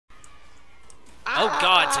Oh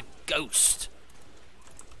god, it's a ghost.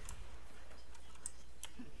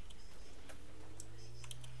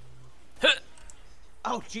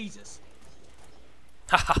 Oh, Jesus.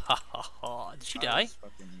 Ha ha ha ha ha. Did you die?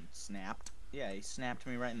 Fucking snapped. Yeah, he snapped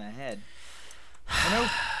me right in the head. Oh no,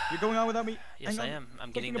 you're going on without me. Yes, I am.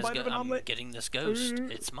 I'm getting this. I'm getting this ghost.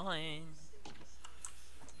 It's mine.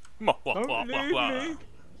 Don't leave me.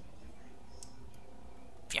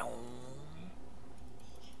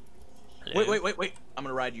 Wait. I'm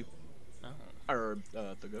gonna ride you. Oh. Or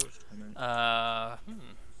the ghost. I mean.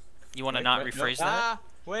 You want to not rephrase that? Ah,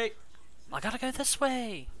 wait. I gotta go this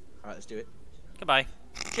way. All right, let's do it. Goodbye.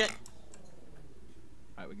 Shit.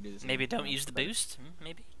 All right, we can do this. Maybe again. don't use the boost.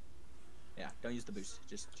 Maybe. Yeah, don't use the boost.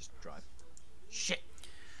 Just drive. Shit.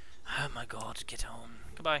 Oh my god, get home.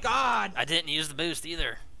 Goodbye. God. I didn't use the boost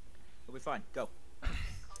either. We'll be fine. Go.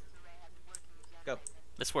 Go.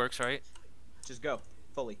 This works, right? Just go.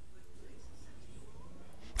 Fully.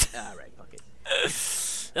 Alright, fuck it.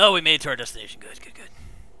 Oh, we made it to our destination. Good.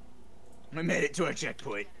 We made it to our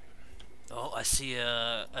checkpoint. Oh, I see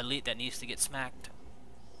a elite that needs to get smacked.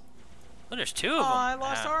 Oh, there's two of them. I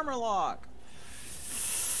lost armor lock.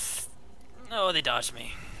 Oh, they dodged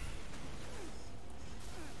me.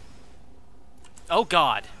 Oh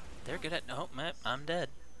god. They're good at... Oh, man, I'm dead.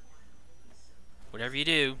 Whatever you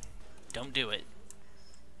do, don't do it.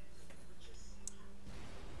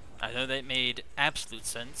 I know that made absolute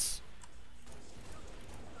sense.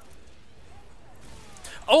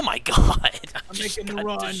 Oh my god! I'm making the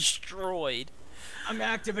run. Destroyed. I'm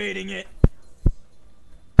activating it.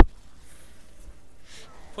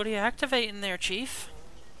 What are you activating there, Chief?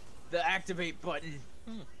 The activate button.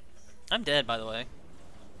 I'm dead, by the way.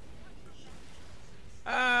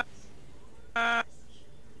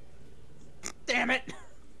 Damn it!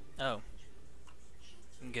 Oh.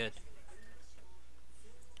 Good.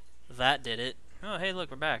 That did it. Oh, hey, look,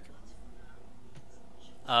 we're back.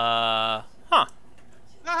 Huh.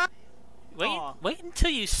 Wait until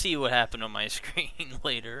you see what happened on my screen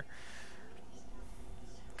later.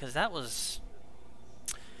 Because that was...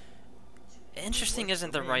 Interesting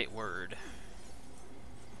isn't the right word.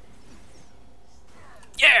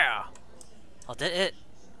 Yeah! I did it.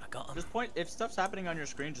 I got him. Just point, if stuff's happening on your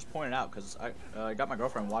screen, just point it out, because I got my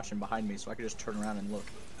girlfriend watching behind me, so I could just turn around and look.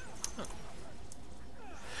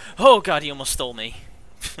 Oh god, he almost stole me.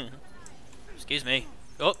 Excuse me.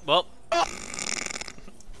 Oh, well.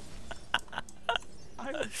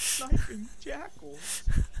 I'm sniping jackals.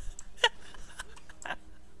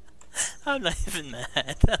 I'm not even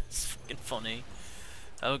mad. That's fucking funny.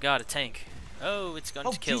 Oh god, a tank. Oh, it's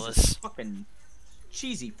going to kill us. Fucking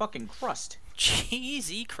cheesy fucking crust.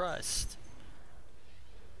 Cheesy crust.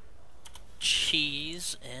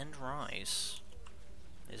 Cheese and rice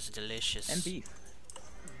is delicious. And beef.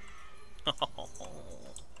 I'm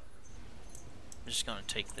just gonna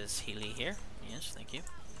take this Healy here. Yes, thank you.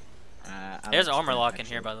 There's like armor Sprint, lock actually.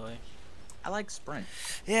 in here, by the way. I like Sprint.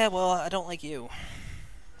 Yeah, well, I don't like you.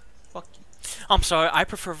 Fuck you. I'm sorry, I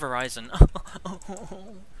prefer Verizon.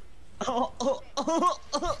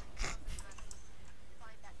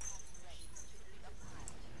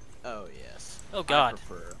 Oh yes. Oh god. I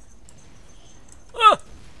prefer... Ah!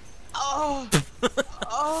 Oh.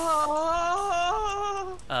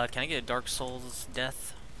 Oh. Can I get a Dark Souls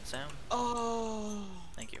death sound? Oh.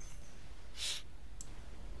 Thank you.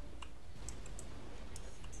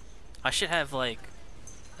 I should have like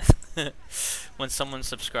when someone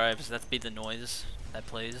subscribes, that'd be the noise that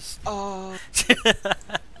plays. Oh.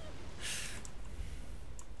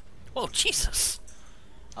 Oh Jesus!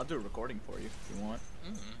 I'll do a recording for you if you want.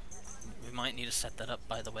 We might need to set that up,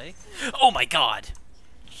 by the way. Oh my god!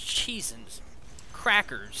 Cheese and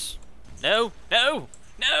crackers. No! No!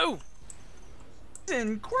 No!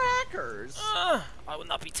 And crackers! I will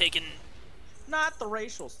not be taken. Not the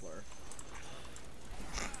racial slur.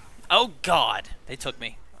 Oh god! They took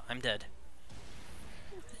me. I'm dead.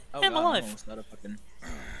 Oh, I'm God, alive. I'm almost out of fucking...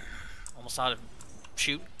 Almost out of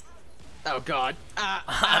shoot. Oh god.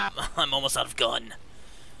 I'm almost out of gun.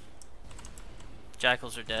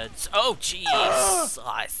 Jackals are dead. Oh jeez.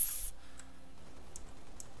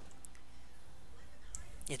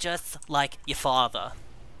 You're just like your father.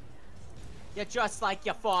 You're just like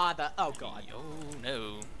your father. Oh god. Oh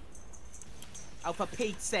no. Oh, for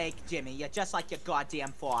Pete's sake, Jimmy, you're just like your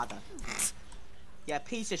goddamn father. You're a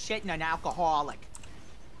piece of shit and an alcoholic.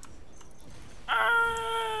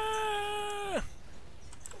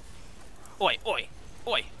 Oi, oi,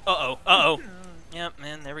 oi. Uh-oh, uh-oh. Yep,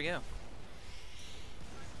 man, there we go.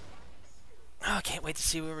 Oh, I can't wait to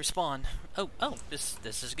see where we respawn. Oh, this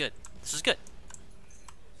is good. This is good.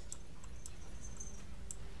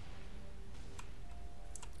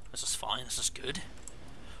 This is fine. This is good.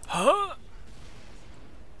 Huh?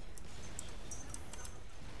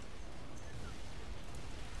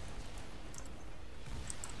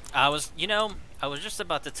 I was just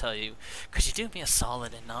about to tell you, could you do me a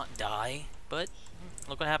solid and not die? But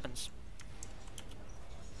look what happens.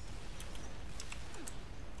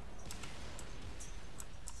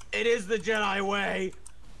 It is the Jedi way.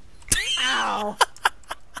 Ow!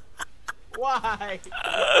 Why?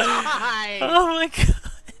 Why? Oh my god!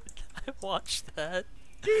 I watched that.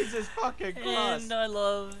 Jesus fucking Christ! And I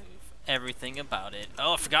love everything about it.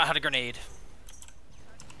 Oh, I forgot how to grenade.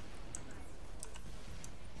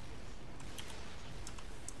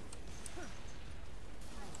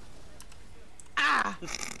 Ah!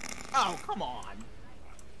 Oh, come on.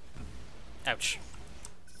 Ouch.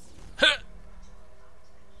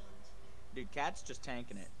 Dude, Cat's just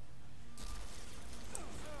tanking it.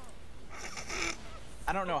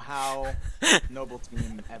 I don't know how Noble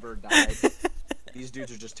Team ever died. These dudes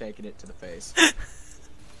are just taking it to the face.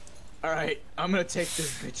 Alright, I'm gonna take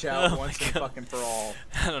this bitch out once and fucking for all.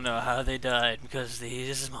 I don't know how they died, because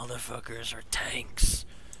these motherfuckers are tanks.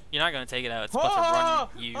 You're not gonna take it out, it's supposed to run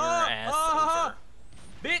your ass over.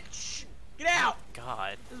 Bitch! Get out!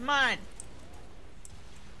 God. This is mine!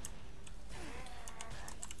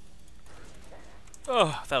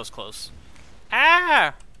 Oh, that was close.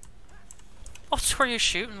 Ah! What's where you're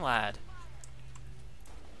shooting, lad?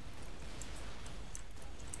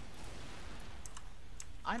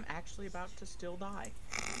 I'm actually about to still die.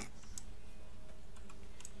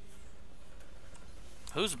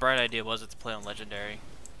 Whose bright idea was it to play on Legendary?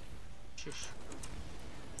 Shush.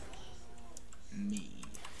 Me.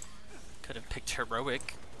 Could have picked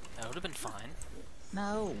Heroic. That would have been fine.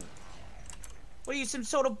 No. What are you, some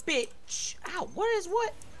sort of bitch? Ow, what is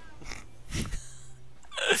what?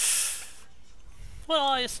 Well,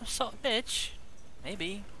 I some sort of bitch.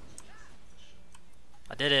 Maybe.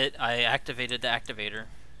 I did it. I activated the activator.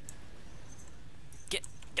 Get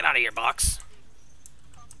out of here, box.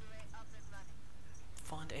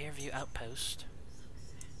 Find Airview Outpost.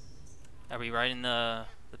 Are we riding the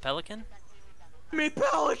Pelican? Me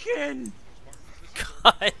Pelican!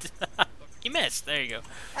 God. You missed. There you go.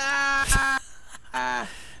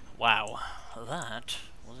 Wow. That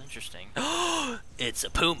was interesting. It's a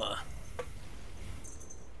Puma.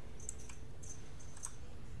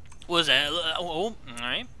 Was that? Oh,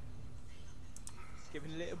 alright. Give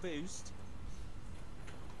it a little boost.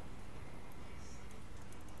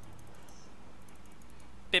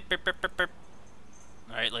 Bip, bip, bip, bip, bip.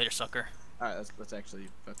 Alright, later, sucker. Alright, let's actually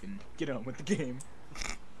fucking get on with the game.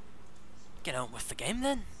 Get on with the game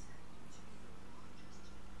then.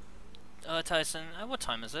 Tyson, what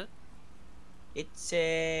time is it? It's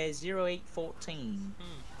 0814.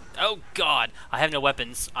 Oh God, I have no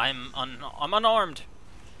weapons. I'm unarmed.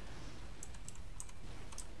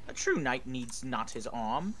 A true knight needs not his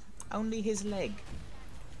arm, only his leg.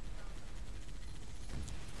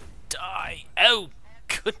 Die. Oh,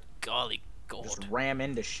 good golly God. Just ram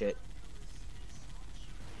into shit.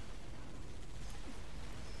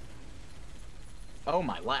 Oh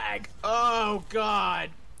my lag. Oh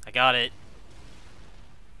God. I got it.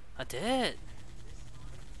 I did.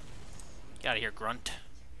 Get out of here, grunt.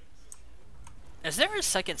 Is there a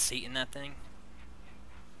second seat in that thing?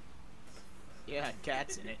 Yeah,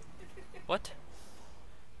 Cat's in it. What?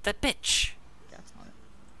 That bitch. Cat's on it.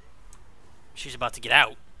 She's about to get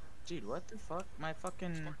out. Dude, what the fuck? My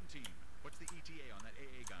fucking... What's the ETA on that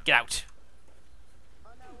AA gun? Get out.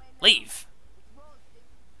 Leave.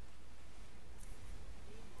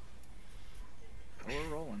 Oh,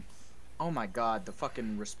 we're rolling. Oh my God, the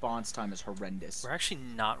fucking response time is horrendous. We're actually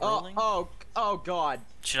not rolling. Oh God.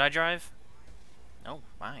 Should I drive? No.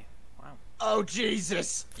 Why? Wow. Oh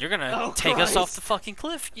Jesus. You're gonna take us Christ. off the fucking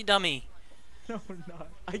cliff, you dummy. No, I'm not.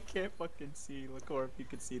 I can't fucking see. Lakor, if you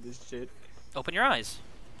could see this shit. Open your eyes.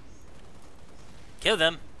 Kill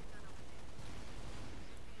them.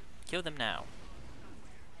 Kill them now.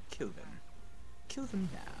 Kill them. Kill them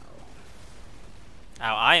now.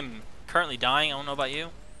 Ow, I am currently dying. I don't know about you.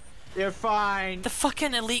 You're fine. The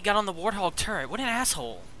fucking elite got on the Warthog turret. What an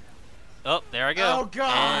asshole. Oh, there I go. Oh,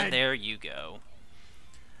 God. And there you go.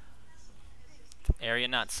 Area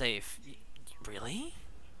not safe. Really?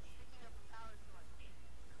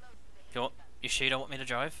 You sure you don't want me to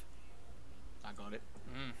drive? I got it.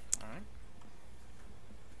 Alright.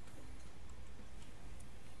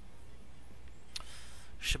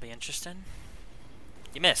 Should be interesting.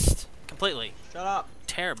 You missed. Completely. Shut up.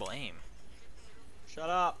 Terrible aim. Shut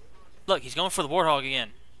up. Look, he's going for the Warthog again.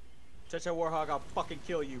 Touch that Warhog, I'll fucking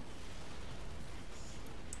kill you.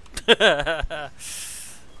 You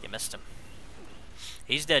missed him.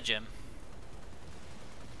 He's dead, Jim.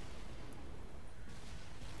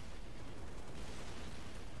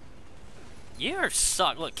 You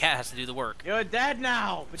suck. Look, Cat has to do the work. You're dead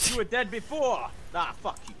now, but you were dead before. Ah,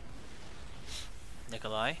 fuck you.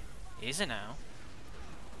 Nikolai, easy now.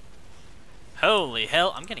 Holy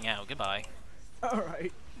hell, I'm getting out. Goodbye.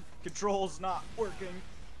 Alright. Control's not working.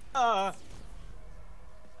 Hey,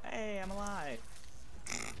 I'm alive.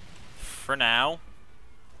 For now.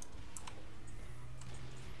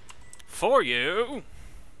 For you.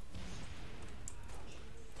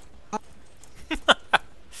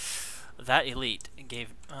 That elite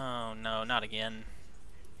gave. Oh no, not again.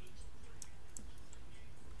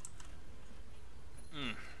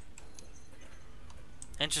 Hmm.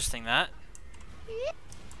 Interesting that.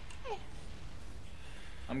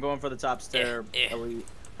 I'm going for the top stair. Eh. Elite.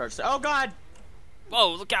 Oh god!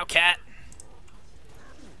 Whoa, look out, Cat.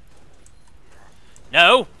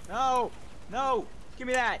 No. No! No! Give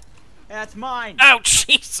me that! That's mine! Oh,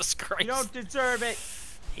 Jesus Christ. You don't deserve it!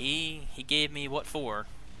 He gave me what for?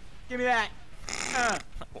 Give me that! I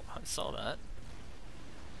saw that.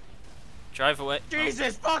 Drive away.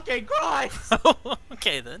 Jesus fucking Christ! Oh.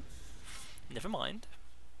 Okay then. Never mind.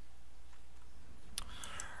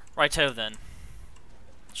 Righto then.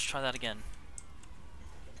 Let's try that again.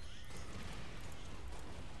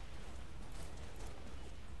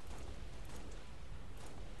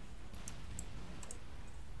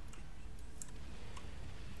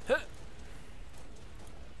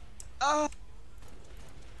 Oh!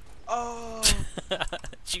 Oh!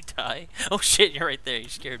 Did you die? Oh shit, you're right there. You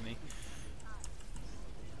scared me.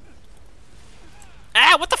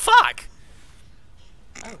 Ah, what the fuck?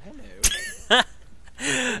 Oh, hello.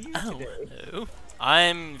 Oh, hello.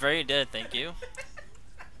 I'm very dead, thank you.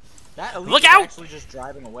 That elite Look was out! actually just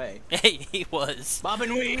driving away. Hey, he was. Bob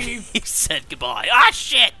and weave! He said goodbye. Ah,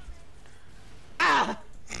 shit! Ah!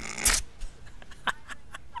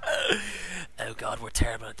 Oh god, we're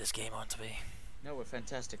terrible at this game, aren't we? No, we're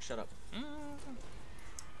fantastic. Shut up. Mm,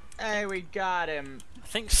 Hey, we got him. I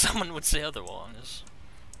think someone would say otherwise.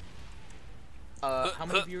 How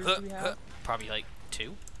many viewers do we have? Probably like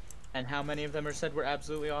 2. And how many of them are said we're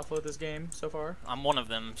absolutely awful at this game so far? I'm one of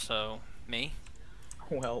them, so me.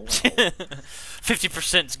 Well,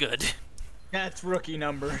 50%'s good. that's rookie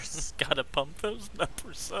numbers. Gotta pump those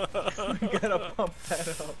numbers up. We gotta pump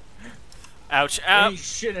that up. Ouch, Ain't ouch.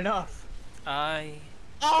 shit enough. I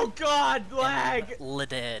Oh god, lag! am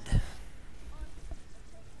dead.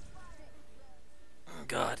 Oh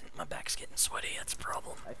god, my back's getting sweaty, that's a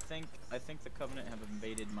problem. I think the Covenant have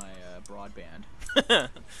invaded my broadband.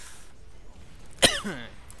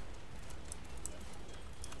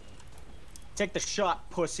 Take the shot,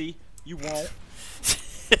 pussy. You won't.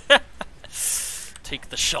 Take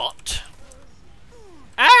the shot.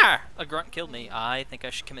 Ah! A grunt killed me. I think I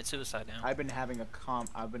should commit suicide now. I've been having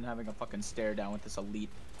a fucking stare down with this elite.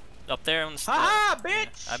 Up there on the Ha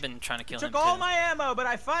bitch! I've been trying to kill him Took all too. my ammo, but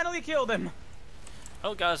I finally killed him.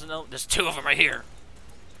 Oh guys, no, there's 2 of them right here.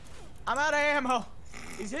 I'm out of ammo.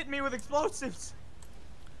 He's hitting me with explosives.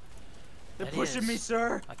 They're That pushing is. me,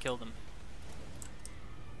 sir. I killed him.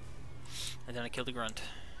 And then I killed the grunt.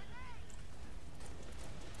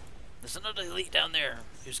 There's another elite down there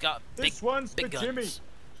who's got big, This one's big for guns. Jimmy.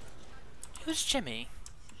 Who's Jimmy?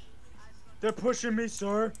 They're pushing me,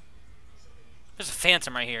 sir. There's a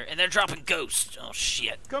phantom right here, and they're dropping ghosts. Oh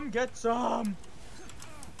shit! Come get some.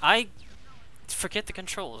 I forget the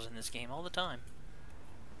controls in this game all the time.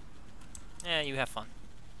 Yeah, you have fun.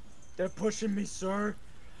 They're pushing me, sir.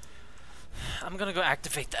 I'm gonna go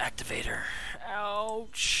activate the activator.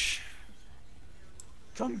 Ouch!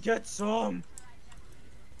 Come get some.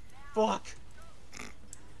 Fuck.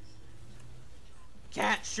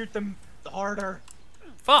 Cat, shoot them harder.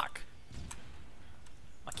 Fuck!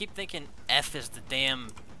 I keep thinking F is the damn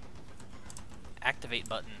activate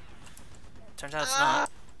button. Turns out it's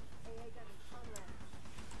not.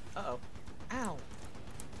 Uh-oh. Ow.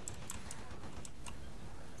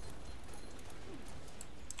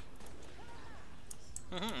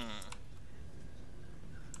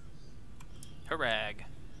 Harag.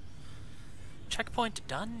 Checkpoint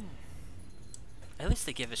done. At least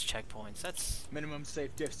they give us checkpoints. That's Minimum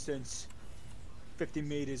safe distance. 50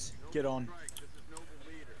 meters. Get on.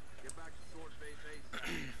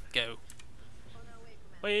 go.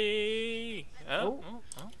 Whee! Oh, oh,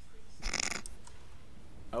 oh,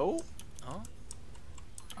 Oh? oh. Oh.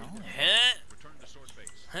 Huh, Return to source base.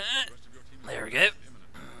 huh. The rest of your team is There we go. imminent.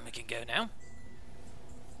 We can go now.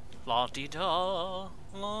 La di da,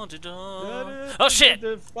 la di da. Oh shit!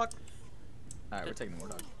 The fuck? Alright, we're taking the war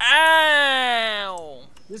dog. Ow!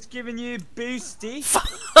 Just giving you boosty.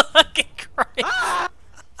 Fucking Christ! Ah!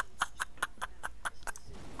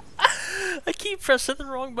 keep pressing the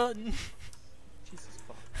wrong button. Jesus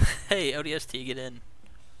fuck. Hey, ODST, get in.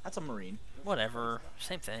 That's a Marine. Whatever.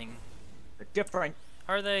 Same thing. They're different.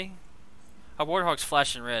 Are they? Our Warthog's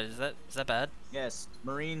flashing red. Is that bad? Yes,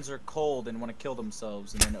 Marines are cold and want to kill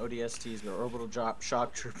themselves, and then ODSTs are orbital drop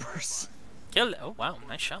shock troopers. Kill. Oh wow,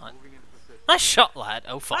 nice shot. Nice shot, lad.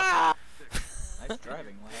 Oh fuck. Ah! Nice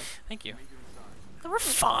driving, lad. Thank you. We're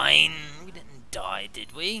fine. We didn't die,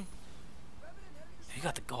 did we? We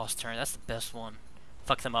got the Gauss turn. That's the best one.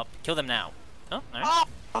 Fuck them up. Kill them now. Oh, alright.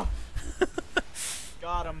 Ah!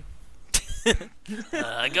 Got him.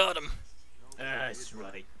 I got him. That's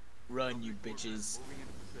right. Run, you bitches.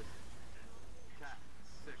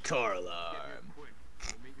 Car alarm.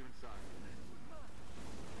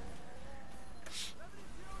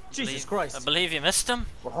 Jesus Christ. I believe you missed him.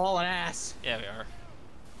 We're hauling ass. Yeah, we are.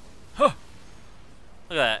 Huh.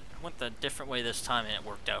 Look at that. Went the different way this time and it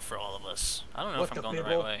worked out for all of us. I don't know What if I'm the going the right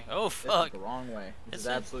people? way. Oh, This is fuck. the wrong way. This Is is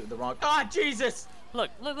it? absolutely the wrong. Ah, Jesus! Look,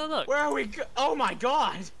 look, look, look. Where are we? Oh my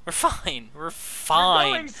God! We're fine. We're We're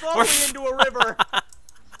fine. going slowly into a river.